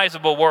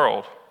unrecognizable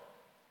world.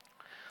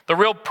 The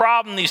real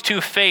problem these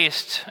two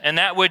faced, and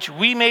that which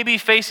we may be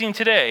facing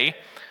today,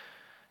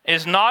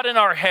 is not in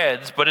our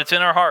heads, but it's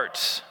in our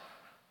hearts.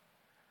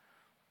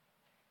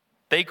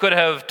 They could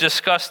have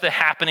discussed the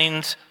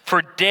happenings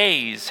for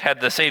days had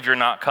the Savior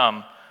not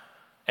come,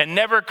 and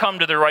never come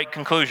to the right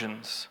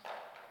conclusions.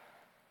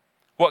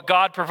 What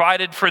God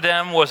provided for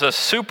them was a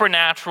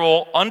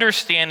supernatural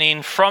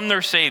understanding from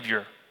their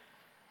Savior.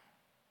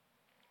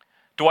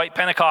 Dwight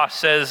Pentecost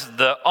says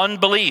the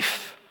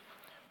unbelief,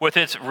 with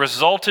its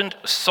resultant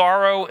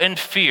sorrow and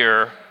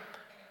fear,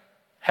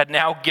 had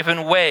now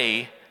given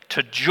way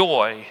to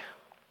joy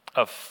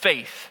of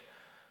faith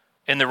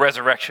in the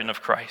resurrection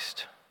of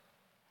Christ.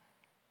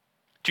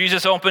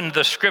 Jesus opened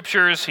the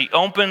scriptures. He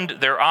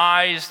opened their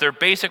eyes. Their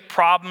basic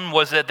problem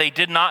was that they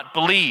did not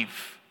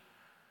believe.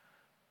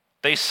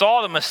 They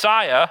saw the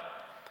Messiah,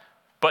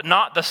 but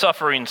not the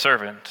suffering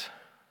servant.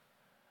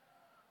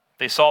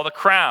 They saw the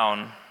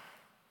crown,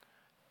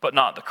 but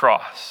not the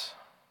cross.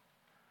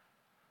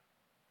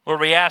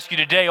 Lord, we ask you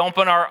today,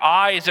 open our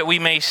eyes that we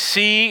may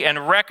see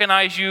and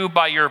recognize you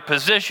by your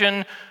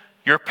position,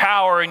 your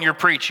power, and your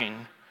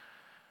preaching.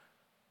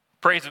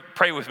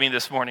 Pray with me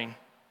this morning.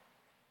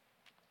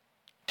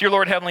 Dear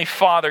Lord, Heavenly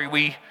Father,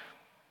 we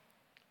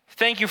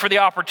thank you for the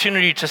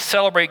opportunity to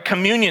celebrate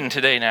communion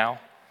today now.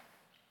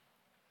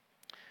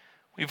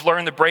 We've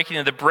learned the breaking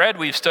of the bread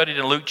we've studied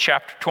in Luke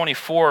chapter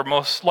 24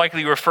 most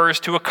likely refers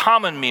to a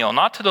common meal,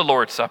 not to the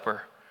Lord's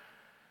Supper.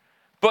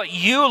 But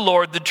you,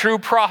 Lord, the true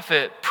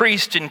prophet,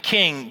 priest, and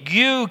king,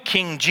 you,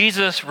 King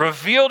Jesus,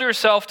 revealed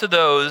yourself to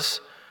those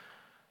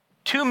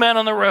two men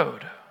on the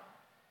road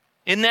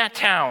in that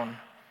town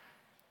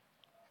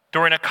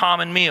during a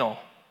common meal.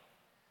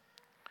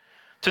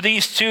 To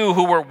these two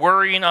who were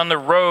worrying on the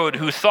road,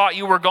 who thought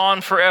you were gone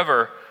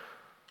forever,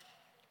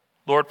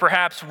 Lord,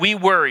 perhaps we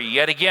worry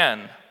yet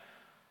again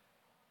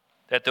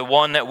that the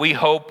one that we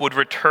hope would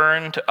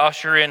return to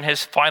usher in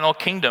his final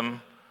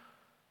kingdom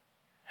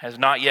has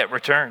not yet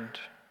returned.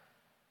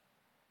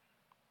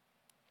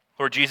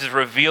 Lord Jesus,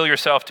 reveal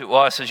yourself to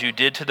us as you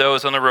did to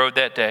those on the road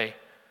that day.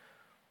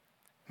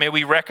 May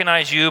we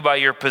recognize you by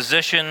your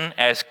position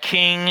as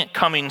King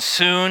coming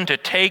soon to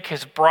take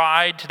his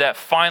bride to that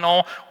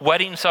final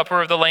wedding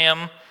supper of the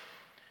Lamb.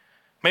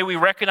 May we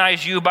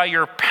recognize you by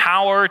your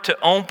power to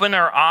open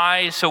our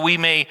eyes so we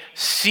may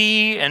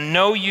see and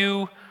know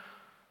you.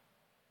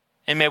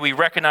 And may we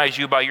recognize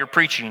you by your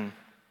preaching,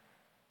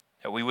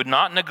 that we would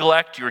not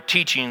neglect your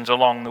teachings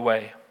along the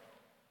way.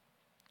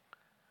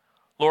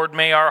 Lord,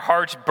 may our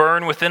hearts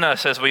burn within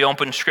us as we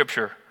open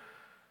Scripture.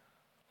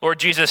 Lord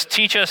Jesus,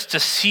 teach us to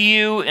see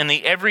you in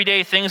the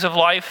everyday things of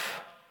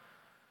life.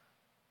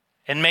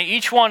 And may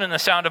each one in the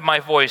sound of my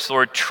voice,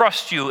 Lord,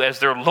 trust you as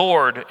their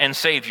Lord and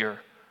Savior,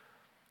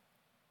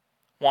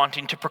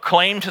 wanting to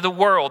proclaim to the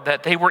world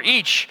that they were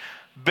each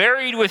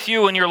buried with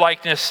you in your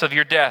likeness of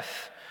your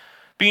death,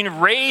 being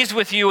raised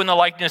with you in the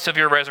likeness of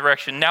your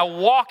resurrection, now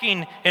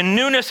walking in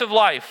newness of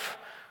life.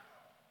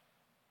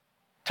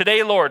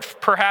 Today, Lord,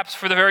 perhaps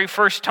for the very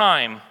first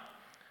time,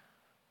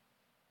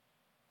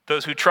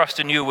 those who trust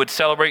in you would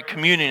celebrate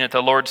communion at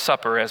the Lord's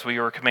Supper as we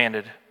were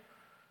commanded.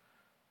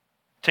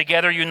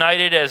 Together,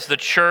 united as the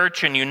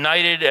church and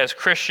united as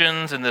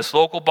Christians in this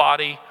local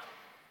body,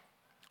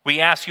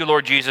 we ask you,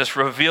 Lord Jesus,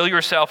 reveal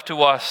yourself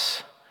to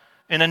us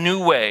in a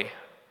new way,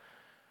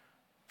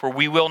 for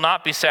we will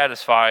not be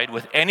satisfied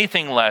with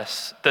anything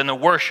less than the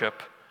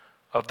worship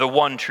of the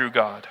one true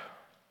God.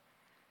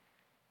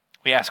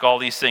 We ask all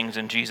these things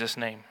in Jesus'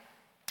 name.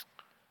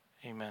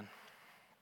 Amen.